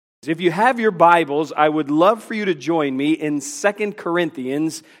If you have your Bibles, I would love for you to join me in 2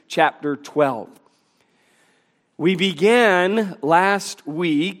 Corinthians chapter 12. We began last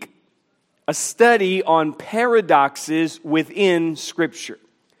week a study on paradoxes within Scripture.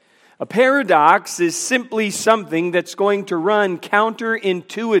 A paradox is simply something that's going to run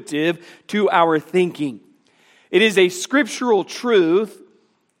counterintuitive to our thinking. It is a scriptural truth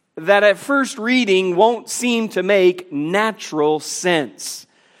that at first reading won't seem to make natural sense.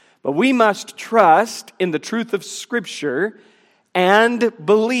 But we must trust in the truth of Scripture and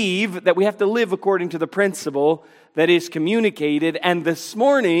believe that we have to live according to the principle that is communicated. And this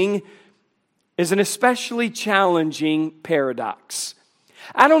morning is an especially challenging paradox.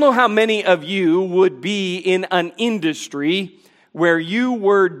 I don't know how many of you would be in an industry where you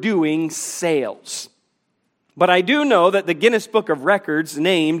were doing sales. But I do know that the Guinness Book of Records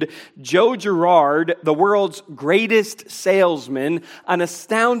named Joe Girard the world's greatest salesman an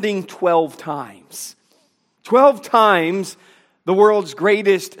astounding 12 times. 12 times the world's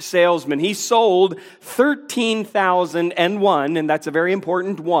greatest salesman. He sold 13,001, and that's a very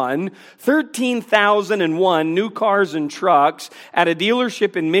important one, 13,001 new cars and trucks at a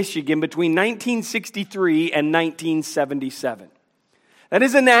dealership in Michigan between 1963 and 1977. That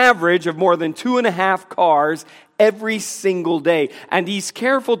is an average of more than 2.5 cars every single day. And he's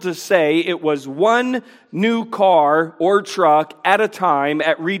careful to say it was one new car or truck at a time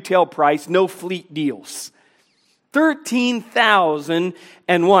at retail price, no fleet deals.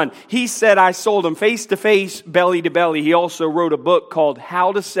 13,001. He said, I sold them face to face, belly to belly. He also wrote a book called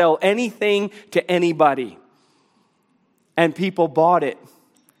How to Sell Anything to Anybody. And people bought it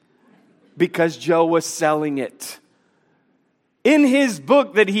because Joe was selling it. In his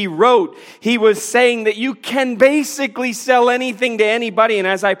book that he wrote, he was saying that you can basically sell anything to anybody. And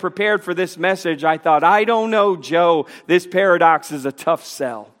as I prepared for this message, I thought, I don't know, Joe, this paradox is a tough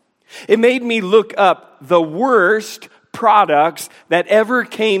sell. It made me look up the worst products that ever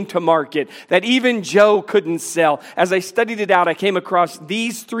came to market that even Joe couldn't sell. As I studied it out, I came across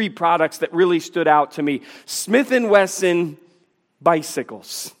these 3 products that really stood out to me. Smith & Wesson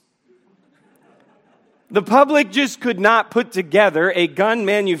bicycles. The public just could not put together a gun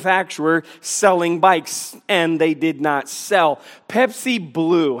manufacturer selling bikes, and they did not sell. Pepsi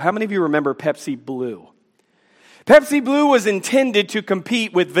Blue. How many of you remember Pepsi Blue? Pepsi Blue was intended to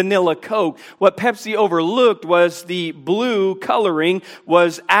compete with vanilla Coke. What Pepsi overlooked was the blue coloring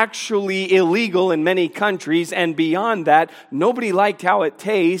was actually illegal in many countries, and beyond that, nobody liked how it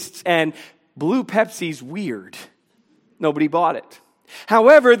tastes, and blue Pepsi's weird. Nobody bought it.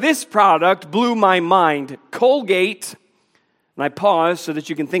 However, this product blew my mind. Colgate, and I pause so that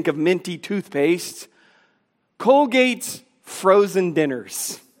you can think of minty toothpaste, Colgate's frozen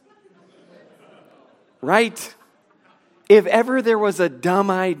dinners. Right? If ever there was a dumb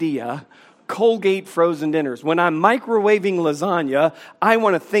idea, Colgate frozen dinners. When I'm microwaving lasagna, I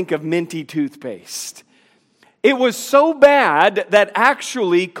want to think of minty toothpaste. It was so bad that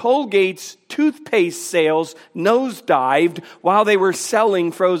actually Colgate's toothpaste sales nosedived while they were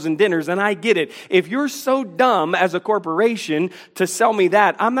selling frozen dinners. And I get it. If you're so dumb as a corporation to sell me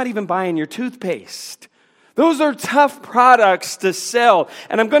that, I'm not even buying your toothpaste. Those are tough products to sell.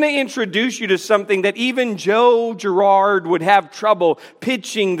 And I'm going to introduce you to something that even Joe Girard would have trouble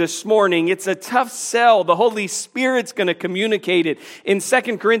pitching this morning. It's a tough sell. The Holy Spirit's going to communicate it in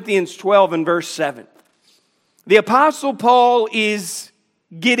 2 Corinthians 12 and verse 7. The Apostle Paul is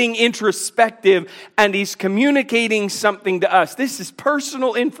getting introspective and he's communicating something to us. This is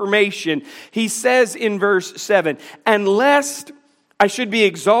personal information. He says in verse 7, "And lest I should be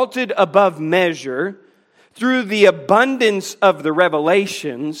exalted above measure through the abundance of the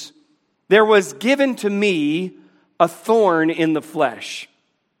revelations, there was given to me a thorn in the flesh,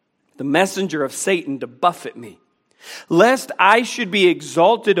 the messenger of Satan to buffet me, lest I should be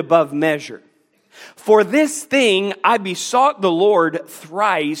exalted above measure. For this thing I besought the Lord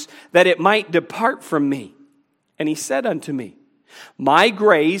thrice, that it might depart from me. And he said unto me, My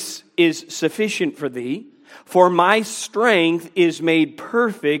grace is sufficient for thee, for my strength is made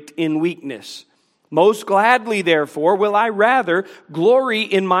perfect in weakness. Most gladly, therefore, will I rather glory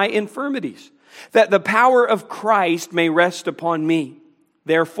in my infirmities, that the power of Christ may rest upon me.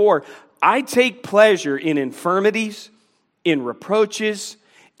 Therefore, I take pleasure in infirmities, in reproaches,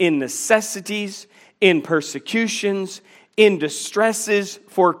 in necessities, in persecutions, in distresses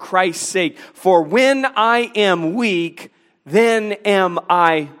for Christ's sake. For when I am weak, then am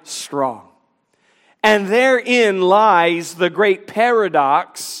I strong." And therein lies the great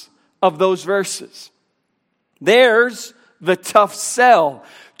paradox of those verses. There's the tough sell.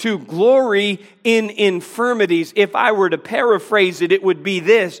 to glory in infirmities. If I were to paraphrase it, it would be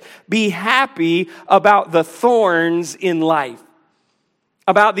this: be happy about the thorns in life,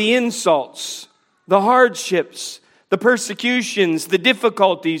 about the insults, the hardships, the persecutions, the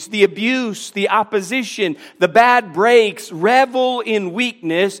difficulties, the abuse, the opposition, the bad breaks. Revel in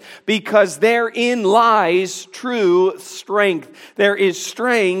weakness, because therein lies true strength. There is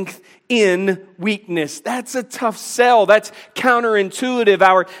strength in weakness. That's a tough sell. That's counterintuitive.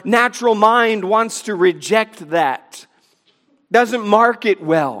 Our natural mind wants to reject that. Doesn't market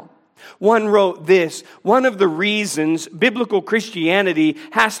well. One wrote this: one of the reasons biblical Christianity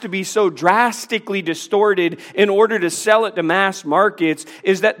has to be so drastically distorted in order to sell it to mass markets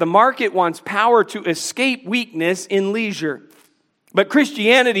is that the market wants power to escape weakness in leisure. But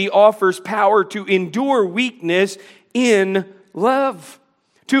Christianity offers power to endure weakness in love.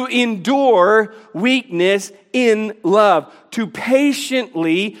 To endure weakness in love. To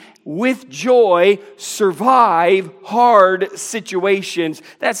patiently, with joy, survive hard situations.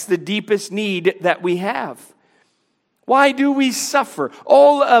 That's the deepest need that we have. Why do we suffer?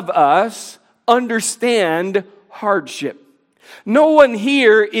 All of us understand hardship. No one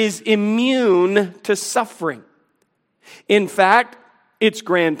here is immune to suffering. In fact, it's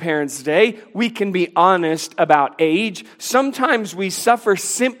Grandparents' Day. We can be honest about age. Sometimes we suffer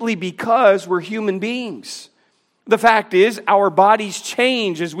simply because we're human beings. The fact is, our bodies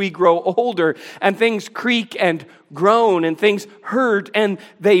change as we grow older, and things creak and groan, and things hurt and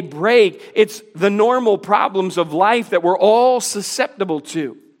they break. It's the normal problems of life that we're all susceptible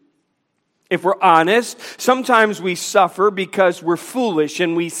to. If we're honest, sometimes we suffer because we're foolish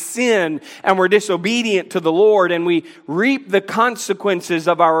and we sin and we're disobedient to the Lord, and we reap the consequences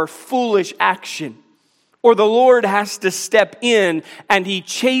of our foolish action. Or the Lord has to step in and He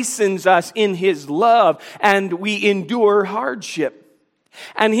chastens us in His love, and we endure hardship.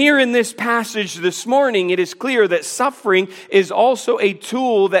 And here in this passage this morning, it is clear that suffering is also a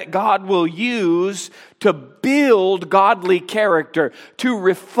tool that God will use to build godly character, to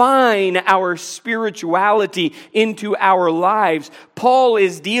refine our spirituality into our lives. Paul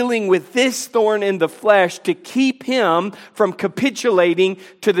is dealing with this thorn in the flesh to keep him from capitulating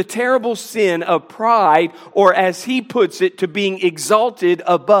to the terrible sin of pride, or as he puts it, to being exalted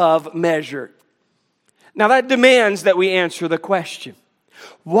above measure. Now that demands that we answer the question: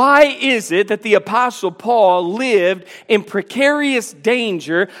 why is it that the Apostle Paul lived in precarious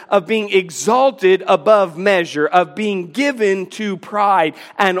danger of being exalted above measure, of being given to pride,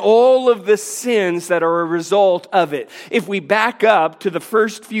 and all of the sins that are a result of it? If we back up to the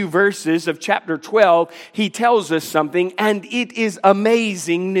first few verses of chapter 12, he tells us something, and it is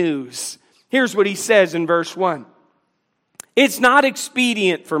amazing news. Here's what he says in verse 1. It's not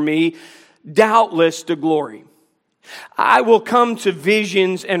expedient for me, doubtless, to glory. I will come to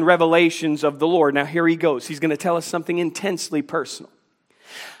visions and revelations of the Lord. Now here he goes. He's going to tell us something intensely personal.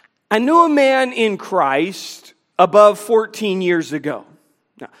 I knew a man in Christ above 14 years ago.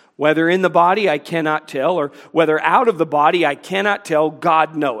 Now, whether in the body I cannot tell, or whether out of the body I cannot tell,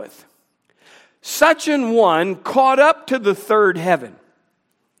 God knoweth. Such an one caught up to the third heaven.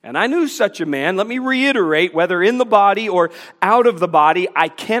 And I knew such a man. Let me reiterate, whether in the body or out of the body, I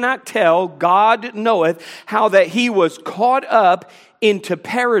cannot tell, God knoweth, how that he was caught up into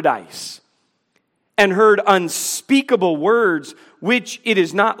paradise, and heard unspeakable words, which it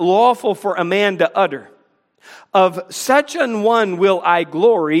is not lawful for a man to utter. Of such an one will I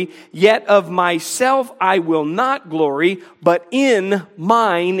glory, yet of myself I will not glory, but in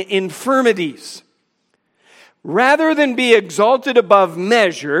mine infirmities. Rather than be exalted above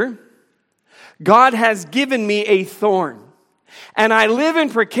measure, God has given me a thorn. And I live in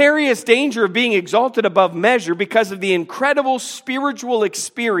precarious danger of being exalted above measure because of the incredible spiritual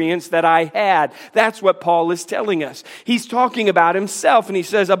experience that I had. That's what Paul is telling us. He's talking about himself, and he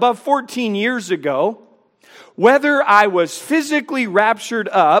says, above 14 years ago, whether I was physically raptured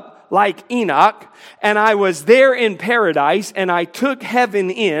up like Enoch, and I was there in paradise, and I took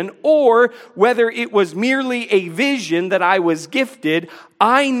heaven in, or whether it was merely a vision that I was gifted,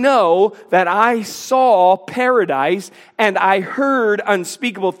 I know that I saw paradise, and I heard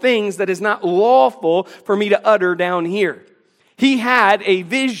unspeakable things that is not lawful for me to utter down here. He had a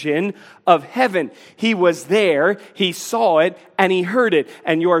vision of heaven. He was there, he saw it, and he heard it.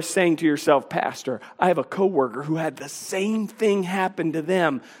 And you are saying to yourself, Pastor, I have a coworker who had the same thing happen to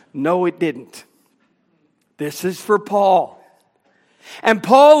them. No, it didn't. This is for Paul. And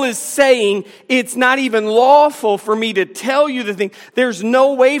Paul is saying, it's not even lawful for me to tell you the thing. There's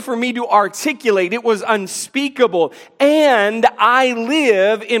no way for me to articulate. It was unspeakable. And I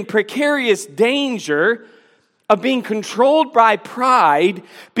live in precarious danger of being controlled by pride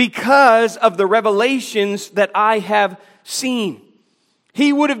because of the revelations that I have seen.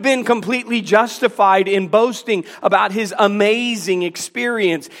 He would have been completely justified in boasting about his amazing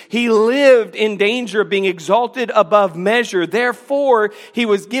experience. He lived in danger of being exalted above measure. Therefore, he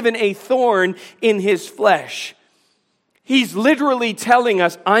was given a thorn in his flesh. He's literally telling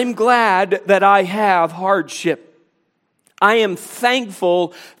us, I'm glad that I have hardship. I am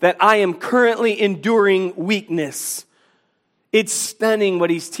thankful that I am currently enduring weakness. It's stunning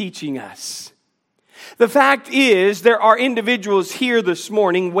what he's teaching us. The fact is, there are individuals here this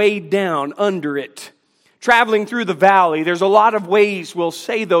morning weighed down under it. Traveling through the valley, there's a lot of ways we'll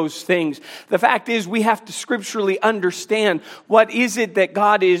say those things. The fact is, we have to scripturally understand what is it that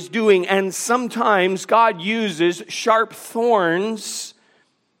God is doing. And sometimes God uses sharp thorns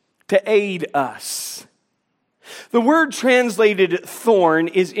to aid us. The word translated thorn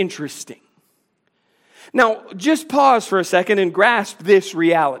is interesting. Now, just pause for a second and grasp this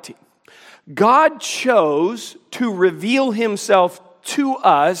reality. God chose to reveal himself to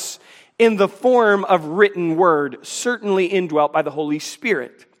us in the form of written word, certainly indwelt by the Holy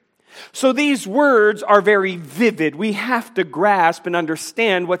Spirit. So these words are very vivid. We have to grasp and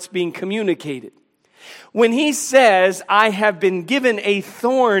understand what's being communicated. When he says, I have been given a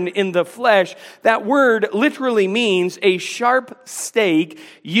thorn in the flesh, that word literally means a sharp stake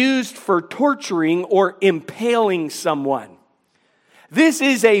used for torturing or impaling someone. This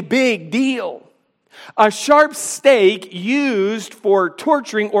is a big deal. A sharp stake used for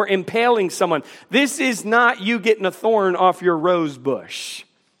torturing or impaling someone. This is not you getting a thorn off your rose bush.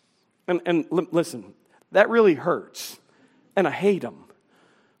 And listen, that really hurts. And I hate them.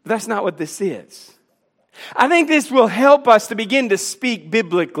 But that's not what this is. I think this will help us to begin to speak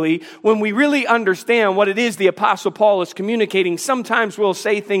biblically when we really understand what it is the Apostle Paul is communicating. Sometimes we'll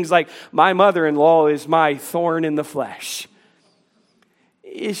say things like, my mother-in-law is my thorn in the flesh.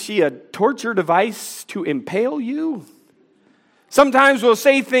 Is she a torture device to impale you? Sometimes we'll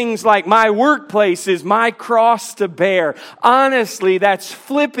say things like, my workplace is my cross to bear. Honestly, that's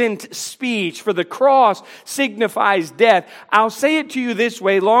flippant speech, for the cross signifies death. I'll say it to you this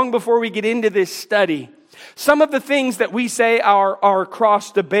way, long before we get into this study. Some of the things that we say are our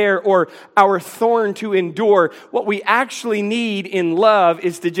cross to bear or our thorn to endure, what we actually need in love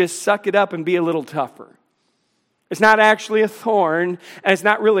is to just suck it up and be a little tougher. It's not actually a thorn, and it's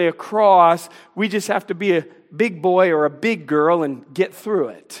not really a cross. We just have to be a big boy or a big girl and get through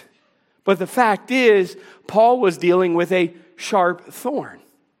it. But the fact is, Paul was dealing with a sharp thorn.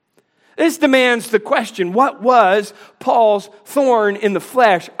 This demands the question, what was Paul's thorn in the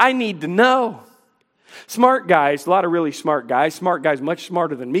flesh? I need to know. Smart guys, a lot of really smart guys, much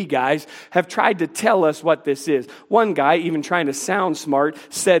smarter than me guys, have tried to tell us what this is. One guy, even trying to sound smart,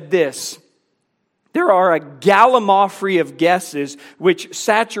 said this: there are a gallimaufry of guesses which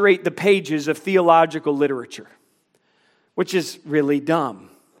saturate the pages of theological literature, which is really dumb,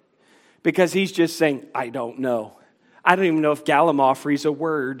 because he's just saying, I don't know. I don't even know if gallimaufry is a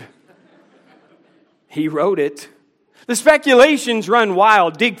word. He wrote it. The speculations run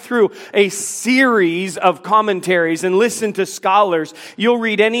wild. Dig through a series of commentaries and listen to scholars. You'll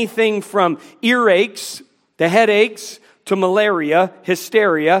read anything from earaches to headaches to malaria,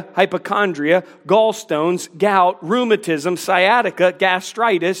 hysteria, hypochondria, gallstones, gout, rheumatism, sciatica,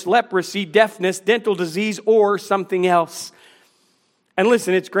 gastritis, leprosy, deafness, dental disease, or something else. And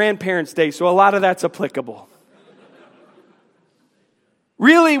listen, it's Grandparents' Day, so a lot of that's applicable.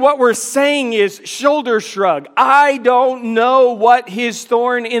 Really, what we're saying is shoulder shrug. I don't know what his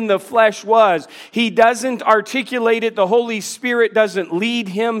thorn in the flesh was. He doesn't articulate it. The Holy Spirit doesn't lead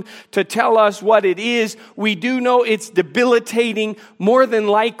him to tell us what it is. We do know it's debilitating. More than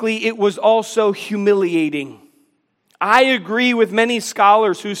likely, it was also humiliating. I agree with many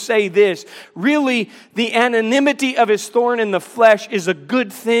scholars who say this. Really, the anonymity of his thorn in the flesh is a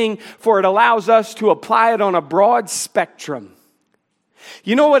good thing, for it allows us to apply it on a broad spectrum.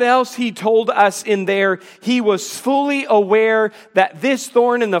 You know what else he told us in there? He was fully aware that this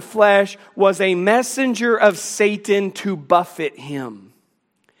thorn in the flesh was a messenger of Satan to buffet him.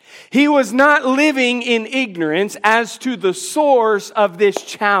 He was not living in ignorance as to the source of this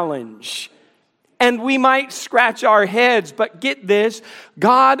challenge. And we might scratch our heads, but get this,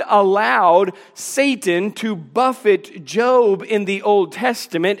 God allowed Satan to buffet Job in the Old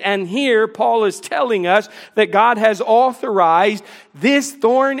Testament. And here Paul is telling us that God has authorized this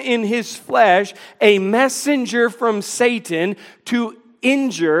thorn in his flesh, a messenger from Satan, to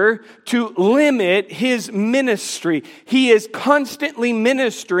injure, to limit his ministry. He is constantly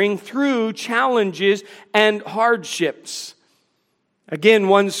ministering through challenges and hardships. Again,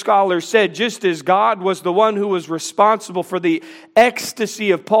 one scholar said, just as God was the one who was responsible for the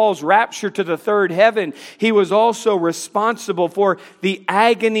ecstasy of Paul's rapture to the third heaven, he was also responsible for the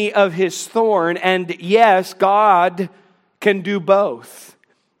agony of his thorn. And yes, God can do both.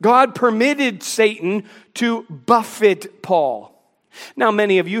 God permitted Satan to buffet Paul. Now,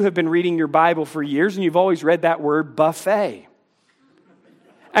 many of you have been reading your Bible for years, and you've always read that word buffet.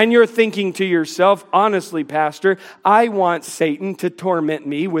 And you're thinking to yourself, honestly, Pastor, I want Satan to torment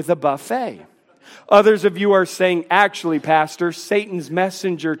me with a buffet. Others of you are saying, actually, Pastor, Satan's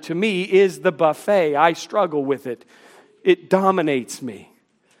messenger to me is the buffet. I struggle with it. It dominates me.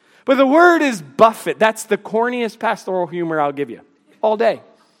 But the word is buffet. That's the corniest pastoral humor I'll give you all day.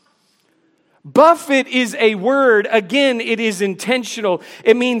 Buffet is a word, again, it is intentional.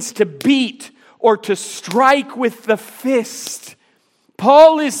 It means to beat or to strike with the fist.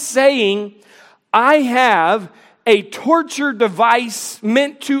 Paul is saying, I have a torture device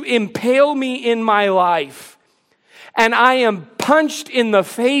meant to impale me in my life, and I am punched in the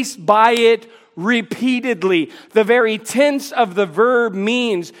face by it repeatedly. The very tense of the verb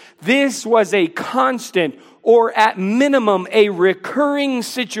means this was a constant, or at minimum, a recurring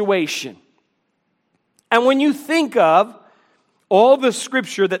situation. And when you think of all the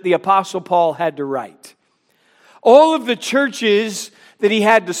scripture that the Apostle Paul had to write, all of the churches that he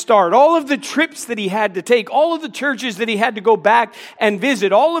had to start, all of the trips that he had to take, all of the churches that he had to go back and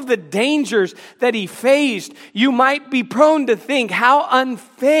visit, all of the dangers that he faced, you might be prone to think how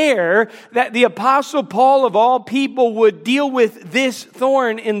unfair that the Apostle Paul of all people would deal with this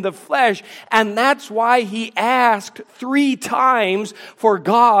thorn in the flesh. And that's why he asked 3 times for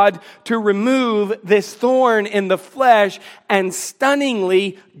God to remove this thorn in the flesh. And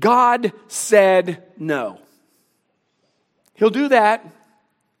stunningly, God said no. He'll do that.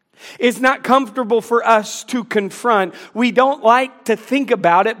 It's not comfortable for us to confront. We don't like to think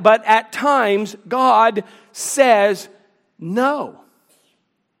about it, but at times God says no.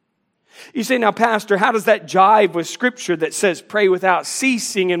 You say, now, Pastor, how does that jive with Scripture that says pray without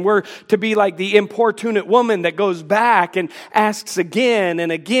ceasing, and we're to be like the importunate woman that goes back and asks again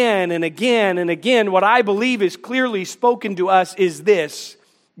and again and again and again? What I believe is clearly spoken to us is this: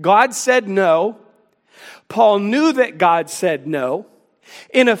 God said no. Paul knew that God said no.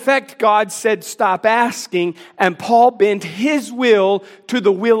 In effect, God said stop asking, and Paul bent his will to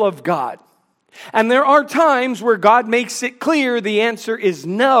the will of God. And there are times where God makes it clear the answer is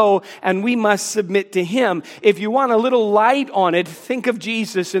no, and we must submit to Him. If you want a little light on it, think of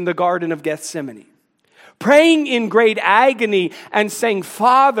Jesus in the Garden of Gethsemane, praying in great agony and saying,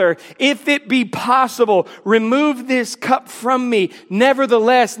 Father, if it be possible, remove this cup from me.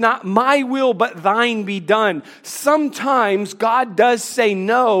 Nevertheless, not my will, but thine be done. Sometimes God does say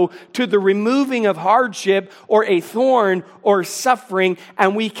no to the removing of hardship or a thorn or suffering,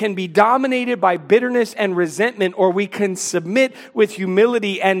 and we can be dominated by bitterness and resentment, or we can submit with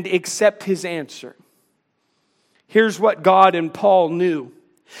humility and accept His answer. Here's what God and Paul knew.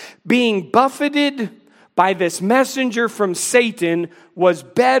 Being buffeted by this messenger from Satan was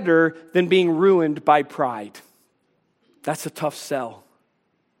better than being ruined by pride. That's a tough sell.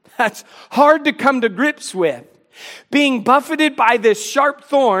 That's hard to come to grips with. Being buffeted by this sharp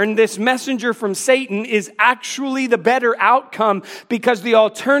thorn, this messenger from Satan, is actually the better outcome, because the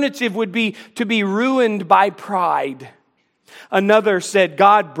alternative would be to be ruined by pride. Another said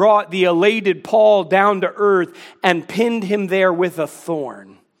God brought the elated Paul down to earth and pinned him there with a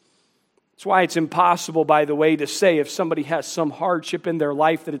thorn. That's why it's impossible, by the way, to say if somebody has some hardship in their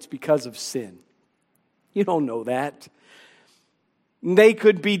life that it's because of sin. You don't know that. They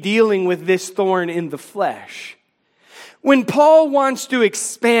could be dealing with this thorn in the flesh. When Paul wants to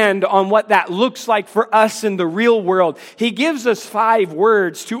expand on what that looks like for us in the real world, he gives us 5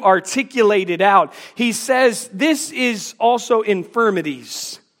 words to articulate it out. He says this is also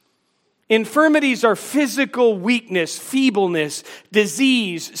infirmities. Infirmities are physical weakness, feebleness,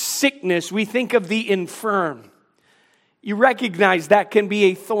 disease, sickness. We think of the infirm. You recognize that can be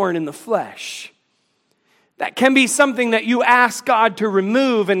a thorn in the flesh. That can be something that you ask God to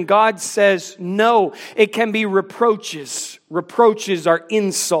remove, and God says no. It can be reproaches. Reproaches are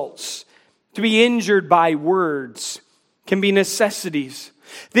insults. To be injured by words can be necessities.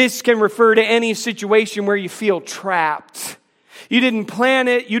 This can refer to any situation where you feel trapped. You didn't plan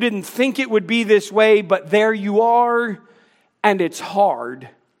it. You didn't think it would be this way, but there you are, and it's hard.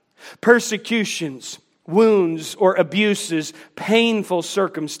 Persecutions, wounds, or abuses, painful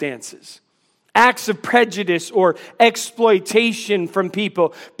circumstances. Acts of prejudice or exploitation from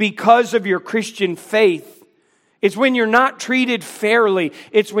people because of your Christian faith. It's when you're not treated fairly.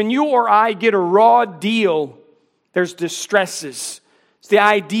 It's when you or I get a raw deal. There's distresses. the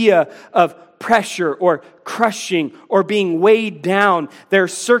idea of pressure or crushing or being weighed down. There are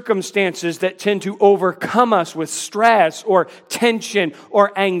circumstances that tend to overcome us with stress or tension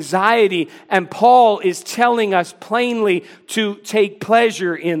or anxiety. And Paul is telling us plainly to take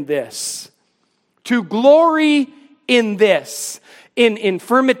pleasure in this, to glory in this. In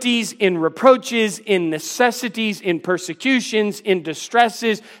infirmities, in reproaches, in necessities, in persecutions, in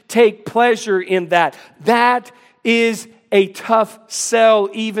distresses, take pleasure in that. That is a tough sell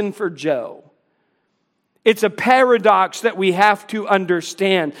even for Joe. It's a paradox that we have to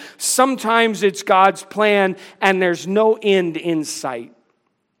understand. Sometimes it's God's plan and there's no end in sight.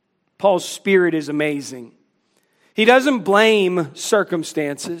 Paul's spirit is amazing. He doesn't blame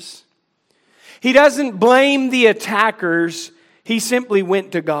circumstances. He doesn't blame the attackers. He simply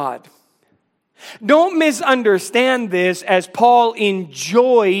went to God. Don't misunderstand this as Paul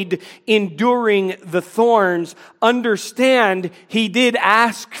enjoyed enduring the thorns. Understand, he did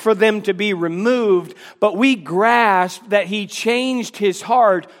ask for them to be removed, but we grasp that he changed his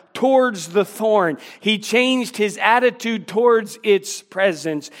heart towards the thorn. He changed his attitude towards its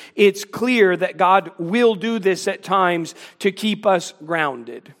presence. It's clear that God will do this at times to keep us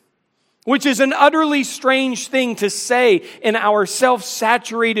grounded. Which is an utterly strange thing to say in our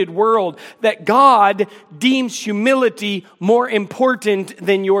self-saturated world, that God deems humility more important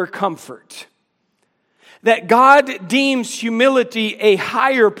than your comfort. That God deems humility a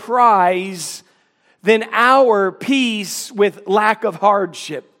higher prize than our peace with lack of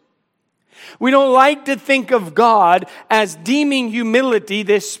hardship. We don't like to think of God as deeming humility,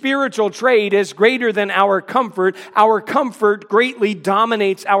 this spiritual trait, as greater than our comfort. Our comfort greatly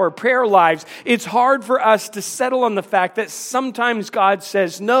dominates our prayer lives. It's hard for us to settle on the fact that sometimes God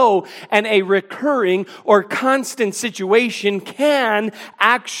says no, and a recurring or constant situation can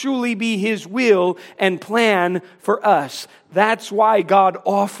actually be His will and plan for us. That's why God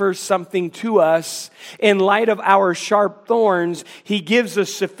offers something to us. In light of our sharp thorns, He gives us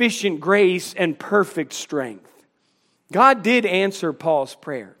sufficient grace and perfect strength. God did answer Paul's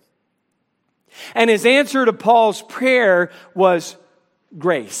prayer. And His answer to Paul's prayer was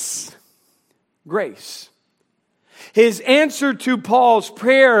grace. Grace. His answer to Paul's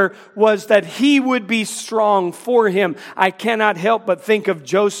prayer was that he would be strong for him. I cannot help but think of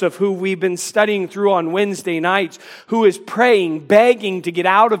Joseph, who we've been studying through on Wednesday nights, who is praying, begging to get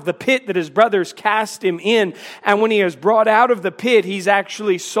out of the pit that his brothers cast him in. And when he is brought out of the pit, he's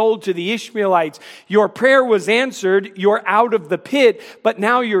actually sold to the Ishmaelites. Your prayer was answered. You're out of the pit, but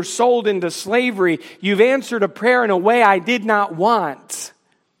now you're sold into slavery. You've answered a prayer in a way I did not want.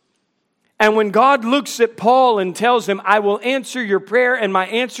 And when God looks at Paul and tells him, I will answer your prayer, and my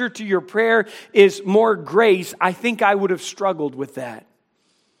answer to your prayer is more grace, I think I would have struggled with that.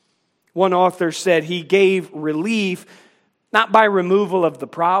 One author said he gave relief not by removal of the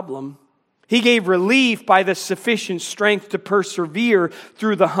problem. He gave relief by the sufficient strength to persevere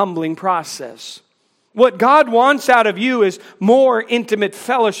through the humbling process. What God wants out of you is more intimate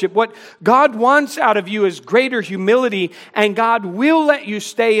fellowship. What God wants out of you is greater humility, and God will let you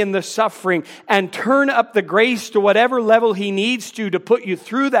stay in the suffering and turn up the grace to whatever level He needs to put you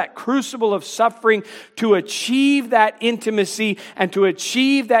through that crucible of suffering to achieve that intimacy and to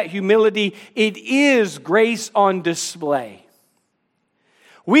achieve that humility. It is grace on display.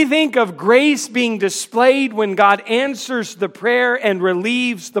 We think of grace being displayed when God answers the prayer and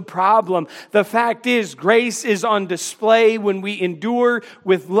relieves the problem. The fact is, grace is on display when we endure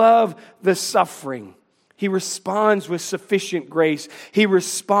with love the suffering. He responds with sufficient grace. He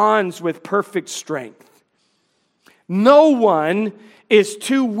responds with perfect strength. No one is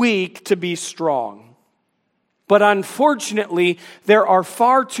too weak to be strong. But unfortunately, there are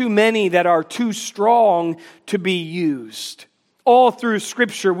far too many that are too strong to be used. All through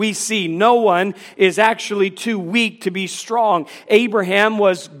Scripture, we see no one is actually too weak to be strong. Abraham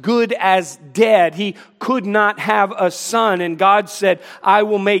was good as dead. He could not have a son, and God said, I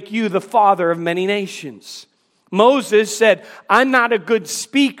will make you the father of many nations. Moses said, I'm not a good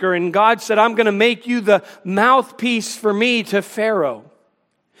speaker, and God said, I'm going to make you the mouthpiece for me to Pharaoh.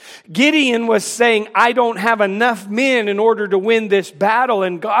 Gideon was saying, I don't have enough men in order to win this battle.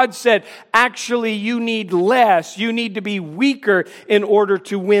 And God said, actually, you need less. You need to be weaker in order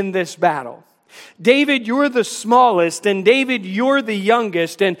to win this battle. David, you're the smallest, and David, you're the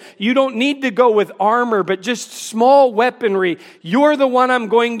youngest, and you don't need to go with armor, but just small weaponry. You're the one I'm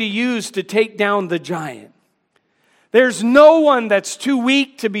going to use to take down the giant. There's no one that's too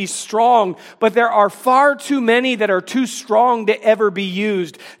weak to be strong, but there are far too many that are too strong to ever be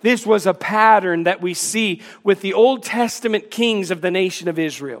used. This was a pattern that we see with the Old Testament kings of the nation of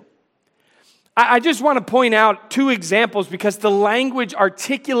Israel. I just want to point out two examples because the language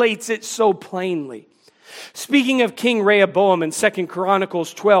articulates it so plainly. Speaking of King Rehoboam in 2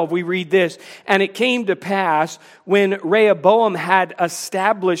 Chronicles 12, we read this, "And it came to pass when Rehoboam had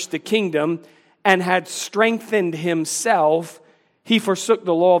established the kingdom and had strengthened himself, he forsook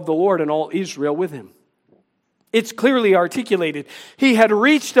the law of the Lord and all Israel with him." It's clearly articulated. He had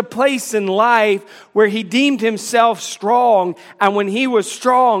reached a place in life where he deemed himself strong, and when he was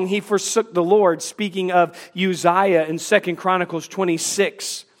strong, he forsook the Lord. Speaking of Uzziah in 2 Chronicles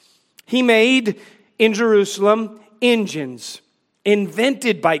 26. He made in Jerusalem engines,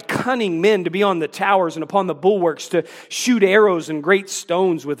 invented by cunning men to be on the towers and upon the bulwarks, to shoot arrows and great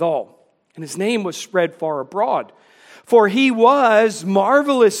stones withal. And his name was spread far abroad. For he was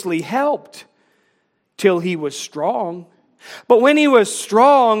marvelously helped till he was strong. But when he was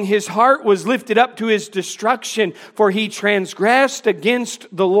strong, his heart was lifted up to his destruction, for he transgressed against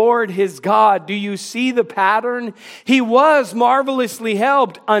the Lord his God. Do you see the pattern? He was marvelously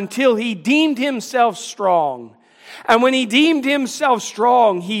helped until he deemed himself strong. And when he deemed himself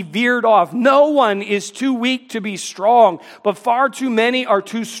strong, he veered off. No one is too weak to be strong, but far too many are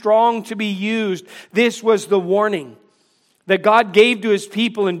too strong to be used. This was the warning that God gave to his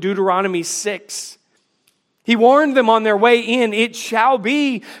people in Deuteronomy 6. He warned them on their way in, "It shall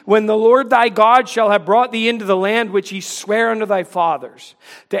be when the Lord thy God shall have brought thee into the land which he sware unto thy fathers,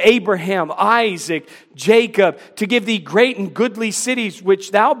 to Abraham, Isaac, Jacob, to give thee great and goodly cities which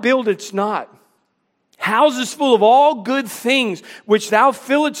thou buildedst not, houses full of all good things which thou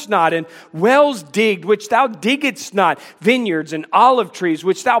filledst not, and wells digged which thou diggedst not, vineyards and olive trees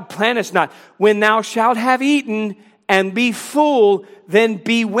which thou plantest not. When thou shalt have eaten and be full, then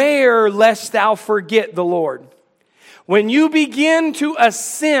beware lest thou forget the Lord." When you begin to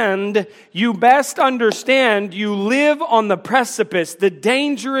ascend, you best understand you live on the precipice, the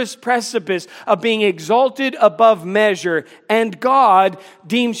dangerous precipice of being exalted above measure, and God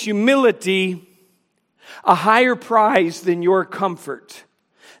deems humility a higher prize than your comfort.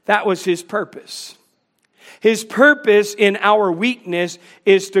 That was his purpose. His purpose in our weakness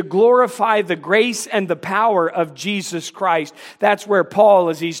is to glorify the grace and the power of Jesus Christ. That's where Paul,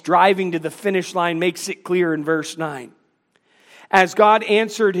 as he's driving to the finish line, makes it clear in verse 9. As God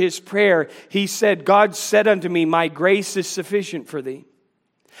answered his prayer, he said, "God said unto me, my grace is sufficient for thee.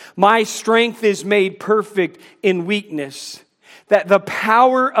 My strength is made perfect in weakness, that the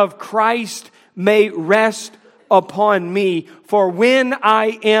power of Christ may rest upon me. For when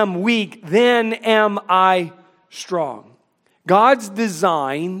I am weak, then am I strong." God's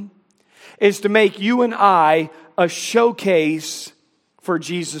design is to make you and I a showcase for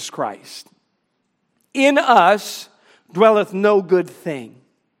Jesus Christ. In us dwelleth no good thing.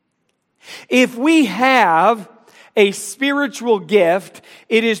 If we have a spiritual gift,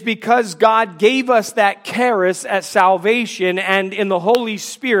 it is because God gave us that charis at salvation, and in the Holy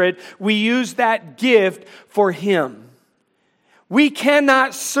Spirit, we use that gift for Him. We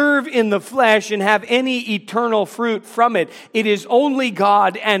cannot serve in the flesh and have any eternal fruit from it. It is only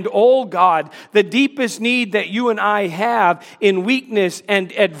God and all God. The deepest need that you and I have in weakness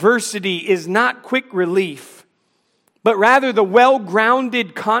and adversity is not quick relief, but rather the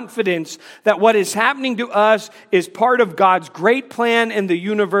well-grounded confidence that what is happening to us is part of God's great plan in the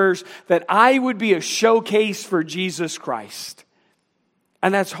universe, that I would be a showcase for Jesus Christ.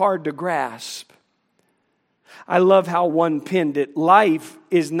 And that's hard to grasp. I love how one pinned it. Life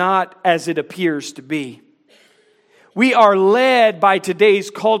is not as it appears to be. We are led by today's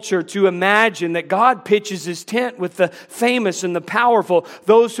culture to imagine that God pitches his tent with the famous and the powerful,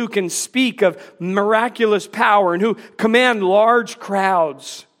 those who can speak of miraculous power and who command large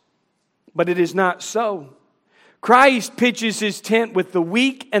crowds. But it is not so. Christ pitches his tent with the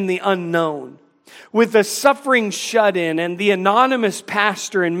weak and the unknown, with the suffering shut-in and the anonymous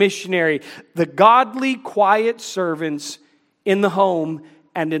pastor and missionary, the godly, quiet servants in the home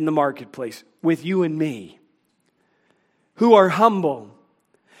and in the marketplace, with you and me, who are humble,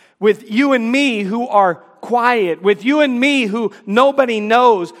 with you and me who are quiet, with you and me who nobody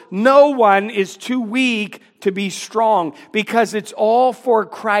knows. No one is too weak to be strong, because it's all for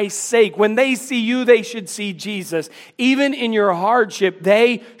Christ's sake. When they see you, they should see Jesus. Even in your hardship,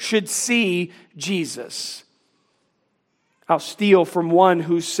 they should see Jesus. I'll steal from one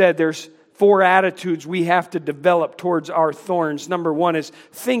who said there's 4 attitudes we have to develop towards our thorns. Number 1 is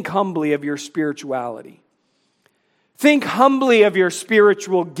think humbly of your spirituality. Think humbly of your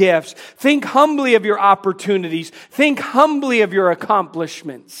spiritual gifts. Think humbly of your opportunities. Think humbly of your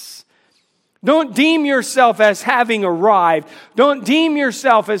accomplishments. Don't deem yourself as having arrived. Don't deem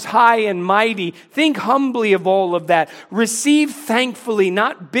yourself as high and mighty. Think humbly of all of that. Receive thankfully,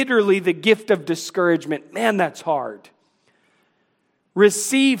 not bitterly, the gift of discouragement. Man, that's hard.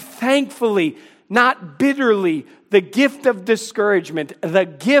 Receive thankfully, not bitterly, the gift of discouragement. The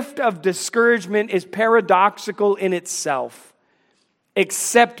gift of discouragement is paradoxical in itself.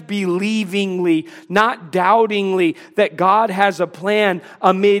 Accept believingly, not doubtingly, that God has a plan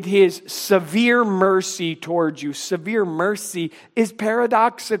amid His severe mercy towards you. Severe mercy is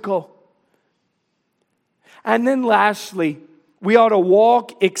paradoxical. And then lastly, we ought to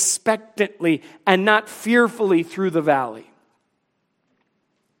walk expectantly and not fearfully through the valley.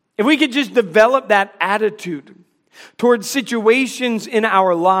 If we could just develop that attitude towards situations in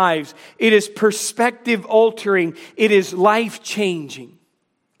our lives, it is perspective altering. It is life changing.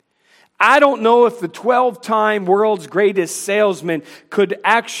 I don't know if the 12-time world's greatest salesman could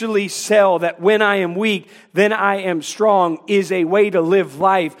actually sell that when I am weak, then I am strong is a way to live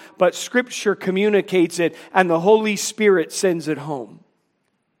life, but Scripture communicates it and the Holy Spirit sends it home.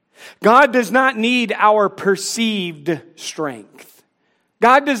 God does not need our perceived strength.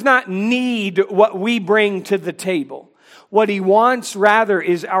 God does not need what we bring to the table. What He wants, rather,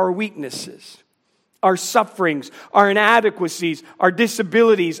 is our weaknesses, our sufferings, our inadequacies, our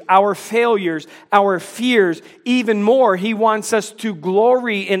disabilities, our failures, our fears. Even more, He wants us to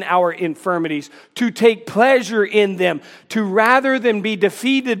glory in our infirmities, to take pleasure in them, to rather than be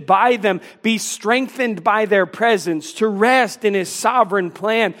defeated by them, be strengthened by their presence, to rest in His sovereign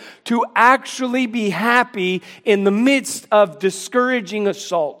plan, to actually be happy in the midst of discouraging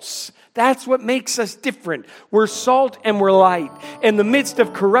assaults. That's what makes us different. We're salt and we're light. In the midst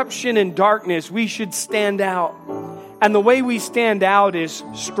of corruption and darkness, we should stand out. And the way we stand out is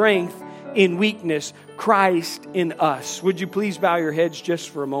strength in weakness, Christ in us. Would you please bow your heads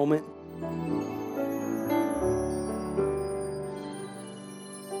just for a moment?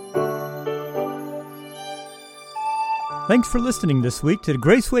 Thanks for listening this week to the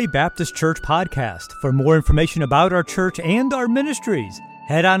Graceway Baptist Church podcast. For more information about our church and our ministries,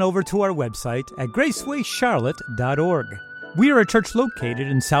 head on over to our website at gracewayscharlotte.org. We are a church located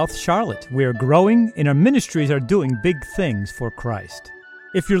in South Charlotte. We are growing and our ministries are doing big things for Christ.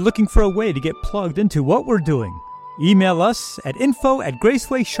 If you're looking for a way to get plugged into what we're doing, email us at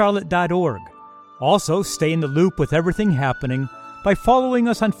info@gracewayscharlotte.org. Also, stay in the loop with everything happening by following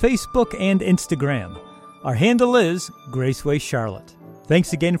us on Facebook and Instagram. Our handle is Graceway Charlotte.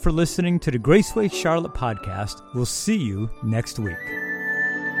 Thanks again for listening to the Graceway Charlotte podcast. We'll see you next week.